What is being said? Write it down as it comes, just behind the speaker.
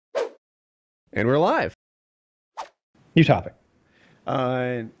And we're live. New topic.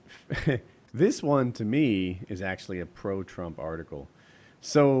 This one to me is actually a pro-Trump article.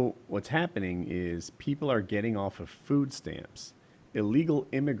 So what's happening is people are getting off of food stamps. Illegal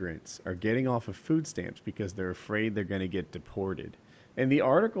immigrants are getting off of food stamps because they're afraid they're going to get deported. And the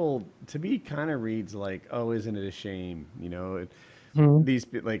article to me kind of reads like, "Oh, isn't it a shame?" You know, these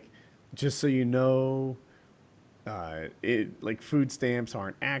like, just so you know, like food stamps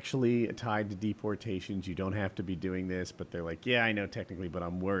aren't actually tied to deportations. You don't have to be doing this, but they're like, yeah, I know technically, but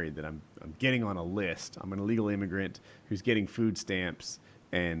I'm worried that I'm getting on a list. I'm an illegal immigrant who's getting food stamps,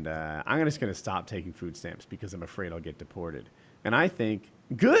 and I'm just going to stop taking food stamps because I'm afraid I'll get deported. And I think,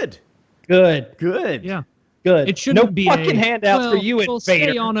 good. Yeah. Good. It shouldn't no be fucking handouts for you, well,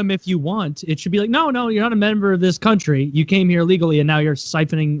 invader. stay on them if you want. It should be like, no, you're not a member of this country. You came here legally, and now you're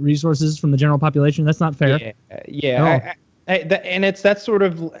siphoning resources from the general population. That's not fair. Yeah. And it's that sort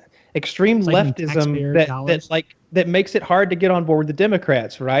of extreme leftism that makes it hard to get on board with the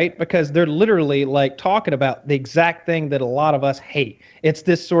Democrats, right? Because they're literally like talking about the exact thing that a lot of us hate. It's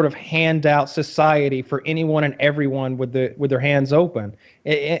this sort of handout society for anyone and everyone with their hands open.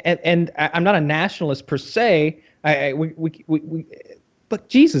 And I'm not a nationalist per se. But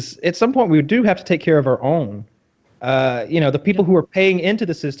Jesus, at some point we do have to take care of our own. The people who are paying into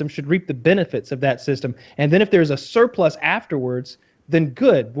the system should reap the benefits of that system. And then if there's a surplus afterwards, then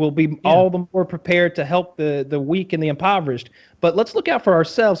good. We'll be all the more prepared to help the weak and the impoverished. But let's look out for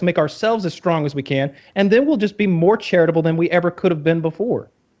ourselves, make ourselves as strong as we can, and then we'll just be more charitable than we ever could have been before.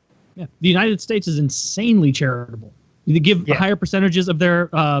 Yeah. The United States is insanely charitable. They give higher percentages of their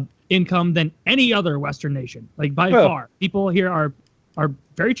income than any other Western nation, like by far. People here are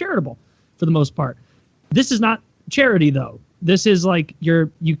very charitable for the most part. This is not charity, though. This is like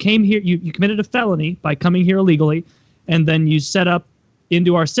you came here, you committed a felony by coming here illegally, and then you set up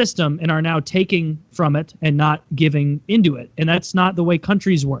into our system and are now taking from it and not giving into it. And that's not the way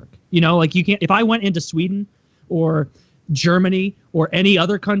countries work. You know, like you can't, if I went into Sweden or Germany or any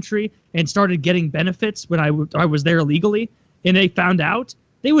other country and started getting benefits when I was there illegally and they found out,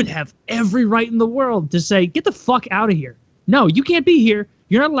 they would have every right in the world to say, get the fuck out of here. No, you can't be here.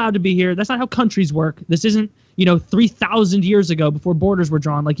 You're not allowed to be here. That's not how countries work. This isn't, 3,000 years ago before borders were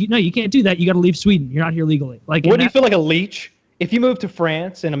drawn. Like, no, you can't do that. You got to leave Sweden. You're not here legally. Like, what do you feel like a leech? If you move to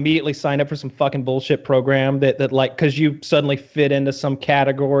France and immediately sign up for some fucking bullshit program that like, because you suddenly fit into some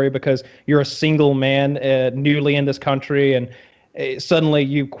category because you're a single man newly in this country and suddenly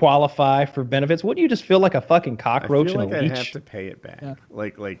you qualify for benefits, wouldn't you just feel like a fucking cockroach? I feel like and a leech? I have to pay it back. Yeah.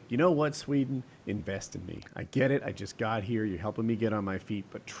 Like, you know what, Sweden? Invest in me. I get it. I just got here. You're helping me get on my feet,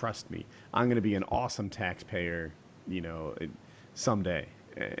 but trust me, I'm going to be an awesome taxpayer, someday.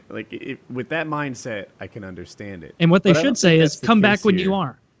 With that mindset, I can understand it. And what they should say is, come back when you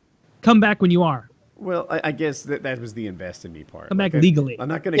are. Come back when you are. Well, I guess that was the invest in me part. Come back legally. I'm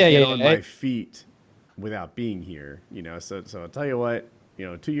not going to get on my feet without being here, So I'll tell you what,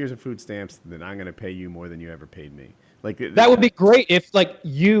 2 years of food stamps, then I'm going to pay you more than you ever paid me. Like that would be great if, like,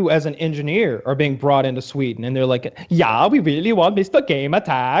 you as an engineer are being brought into Sweden and they're like, yeah, we really want Mr.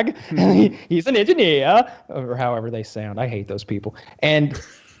 Gamertag. He's an engineer, or however they sound. I hate those people. And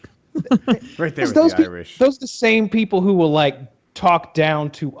right there with the Irish. Those are the same people who will like talk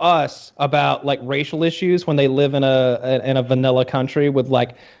down to us about like racial issues when they live in a vanilla country with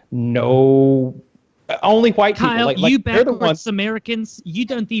like no. Only white Kyle, people. You backwards Americans, you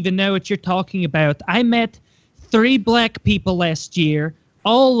don't even know what you're talking about. I met 3 black people last year,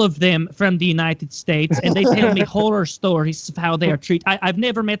 all of them from the United States, and they tell me horror stories of how they are treated. I've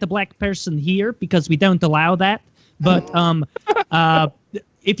never met a black person here because we don't allow that. But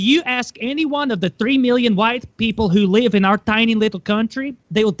if you ask any one of the 3 million white people who live in our tiny little country,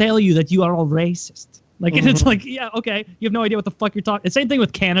 they will tell you that you are all racist. Like, and it's like, yeah, okay, you have no idea what the fuck you're talking. Same thing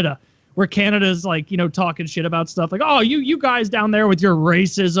with Canada, where Canada's like, talking shit about stuff like, oh, you guys down there with your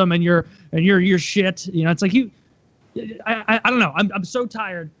racism and your shit. It's like I don't know. I'm so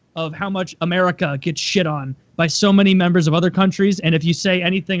tired of how much America gets shit on by so many members of other countries. And if you say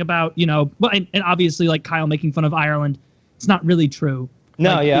anything about, well, and obviously like Kyle making fun of Ireland, it's not really true.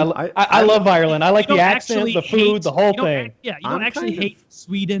 No, like, I love Ireland. I like the accent, the food, the whole thing. You don't actually hate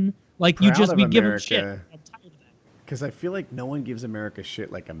Sweden. Like we give them shit. I'm tired of that. Because I feel like no one gives America shit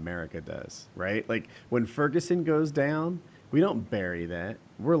like America does, right? Like when Ferguson goes down, we don't bury that.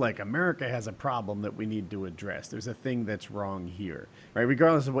 We're like, America has a problem that we need to address. There's a thing that's wrong here, right?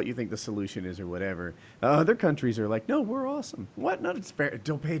 Regardless of what you think the solution is or whatever. Other countries are like, no, we're awesome. What? Not fair.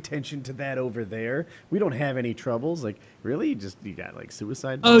 Don't pay attention to that over there. We don't have any troubles. Like, really? You got like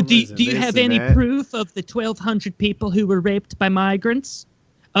suicide bombers? Oh, do you have any proof of the 1,200 people who were raped by migrants?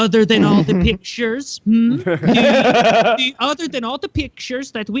 other than all the pictures, other than all the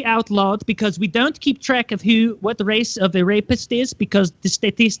pictures that we outlawed because we don't keep track of what the race of the rapist is because the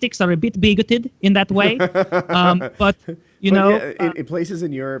statistics are a bit bigoted in that way. But in places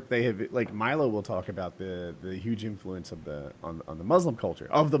in Europe, they have, like, Milo will talk about the huge influence of on the Muslim culture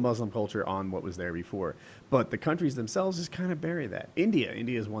on what was there before. But the countries themselves just kind of bury that. India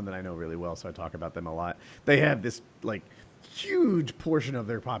is one that I know really well, so I talk about them a lot. They have this, like, huge portion of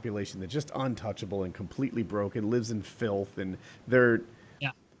their population that's just untouchable and completely broken, lives in filth, and they're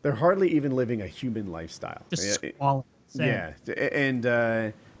hardly even living a human lifestyle. Just squalid. Yeah,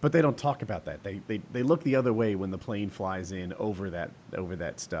 and but they don't talk about that. They look the other way when the plane flies in over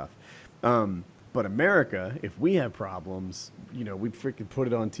that stuff. But America, if we have problems, we freaking put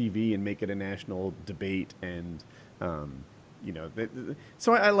it on TV and make it a national debate, and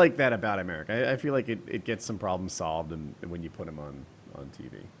so I like that about America. I feel like it gets some problems solved and when you put them on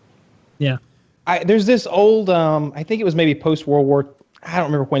TV. Yeah. There's this old, I think it was maybe post-World War, I don't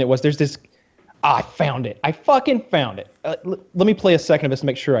remember when it was. There's this, I found it. I fucking found it. Let me play a second of this to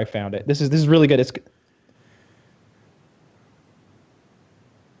make sure I found it. This is really good.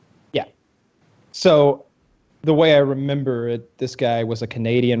 Yeah. So the way I remember it, this guy was a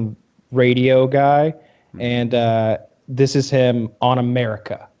Canadian radio guy, and this is him on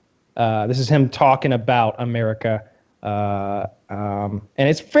America. This is him talking about America, and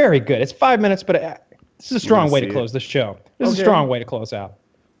it's very good. It's 5 minutes, but this is a strong way to close the show. This is a strong way to close out.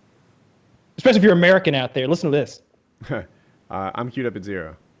 Especially if you're American out there. Listen to this. I'm queued up at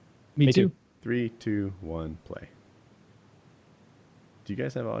 0. Me too. 3, 2, 1, play. Do you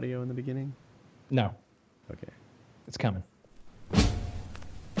guys have audio in the beginning? No. Okay. It's coming.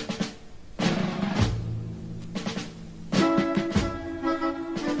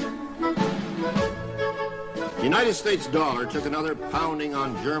 The United States dollar took another pounding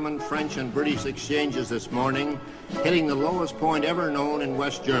on German, French, and British exchanges this morning, hitting the lowest point ever known in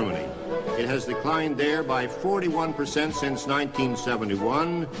West Germany. It has declined there by 41% since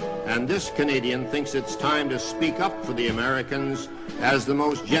 1971, and this Canadian thinks it's time to speak up for the Americans as the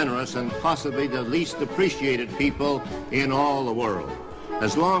most generous and possibly the least appreciated people in all the world.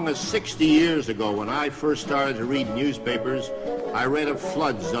 As long as 60 years ago, when I first started to read newspapers, I read of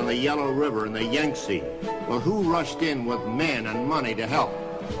floods on the Yellow River and the Yangtze. Well, who rushed in with men and money to help?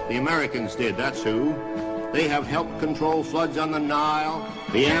 The Americans did, that's who. They have helped control floods on the Nile,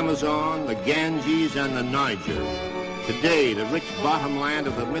 the Amazon, the Ganges, and the Niger. Today, the rich bottom land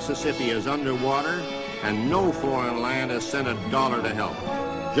of the Mississippi is underwater, and no foreign land has sent $1 to help.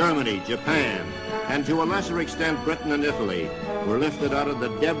 Germany, Japan, and to a lesser extent Britain and Italy were lifted out of the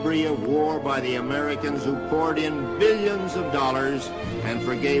debris of war by the Americans, who poured in billions of dollars and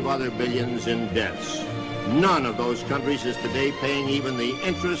forgave other billions in debts. None of those countries is today paying even the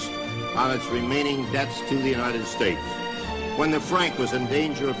interest on its remaining debts to the United States. When the franc was in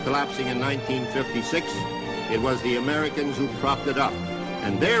danger of collapsing in 1956, it was the Americans who propped it up,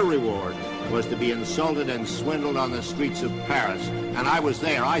 and their reward was to be insulted and swindled on the streets of Paris. And I was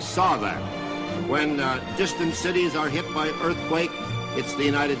there. I saw that. When distant cities are hit by earthquake, it's the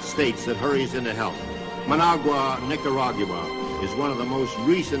United States that hurries in to help. Managua, Nicaragua, is one of the most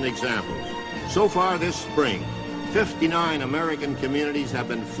recent examples. So far this spring, 59 American communities have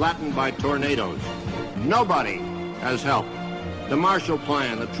been flattened by tornadoes. Nobody has helped. The Marshall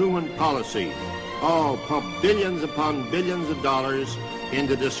Plan, the Truman Policy, all pump billions upon billions of dollars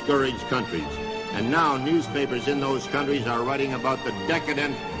into discouraged countries. And now newspapers in those countries are writing about the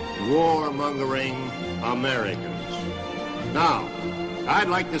decadent, warmongering Americans. Now, I'd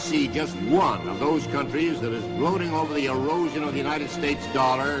like to see just one of those countries that is gloating over the erosion of the United States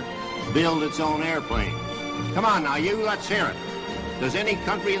dollar build its own airplane. Come on now, you, let's hear it. Does any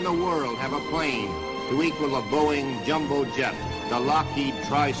country in the world have a plane to equal the Boeing Jumbo Jet, the Lockheed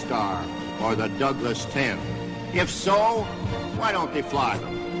TriStar, or the Douglas 10? If so, why don't they fly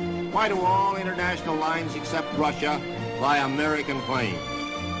them? Why do all international lines except Russia fly American planes?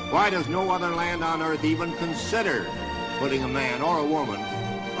 Why does no other land on Earth even consider putting a man or a woman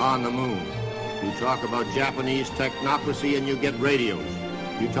on the moon? You talk about Japanese technocracy and you get radios.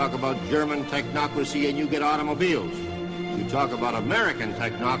 You talk about German technocracy and you get automobiles. You talk about American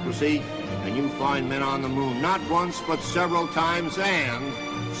technocracy and you find men on the moon, not once but several times, and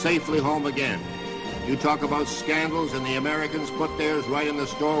safely home again. You talk about scandals and the Americans put theirs right in the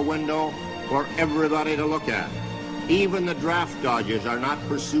store window for everybody to look at. Even the draft dodgers are not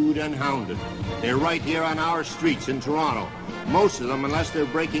pursued and hounded. They're right here on our streets in Toronto. Most of them, unless they're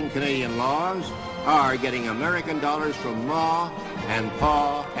breaking Canadian laws, are getting American dollars from Ma and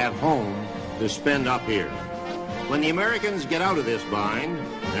Pa at home to spend up here. When the Americans get out of this bind,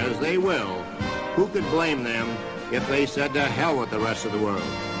 as they will, who could blame them if they said to hell with the rest of the world?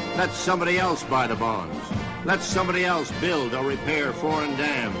 Let somebody else buy the bonds. Let somebody else build or repair foreign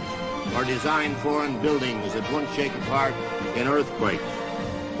dams or design foreign buildings that won't shake apart in earthquakes.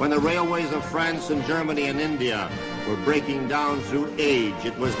 When the railways of France and Germany and India were breaking down through age,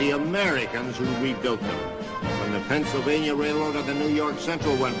 it was the Americans who rebuilt them. When the Pennsylvania Railroad and the New York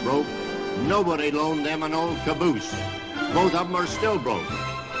Central went broke, nobody loaned them an old caboose. Both of them are still broke.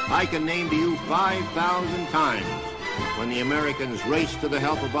 I can name to you 5,000 times when the Americans raced to the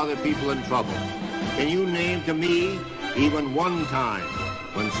help of other people in trouble. Can you name to me even one time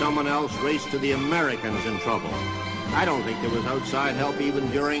when someone else raced to the Americans in trouble? I don't think there was outside help even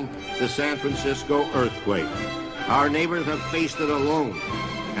during the San Francisco earthquake. Our neighbors have faced it alone,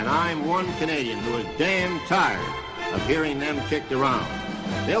 and I'm one Canadian who is damn tired of hearing them kicked around.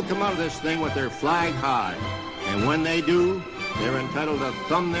 They'll come out of this thing with their flag high, and when they do, they're entitled to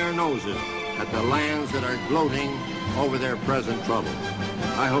thumb their noses at the lands that are gloating over their present troubles.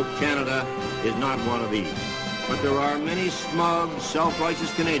 I hope Canada is not one of these. But there are many smug,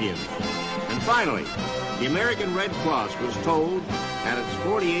 self-righteous Canadians. And finally, the American Red Cross was told at its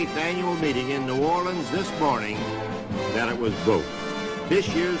 48th annual meeting in New Orleans this morning that it was broke. This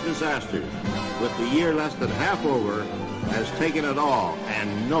year's disasters, with the year less than half over, has taken it all,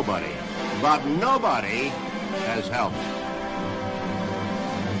 and nobody, but nobody, has helped.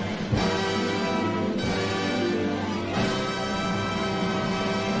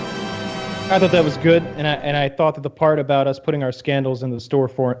 I thought that was good, and I thought that the part about us putting our scandals in the store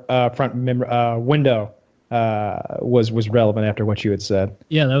front window was relevant after what you had said.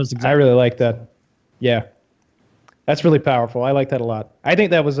 Yeah, that was exactly. I really like that. Yeah, that's really powerful. I like that a lot. I think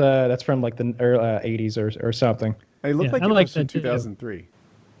that was that's from like the early 80s or something. It looked like it was from 2003.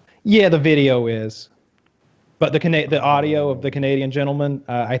 Yeah, the video is, but the audio of the Canadian gentleman,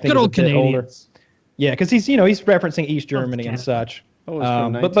 I think, good old is a bit older. Canadians. Yeah, because he's referencing East Germany and such. Oh, it was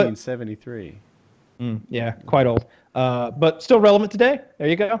from 1973. Yeah, quite old. But still relevant today. There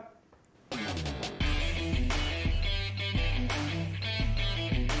you go.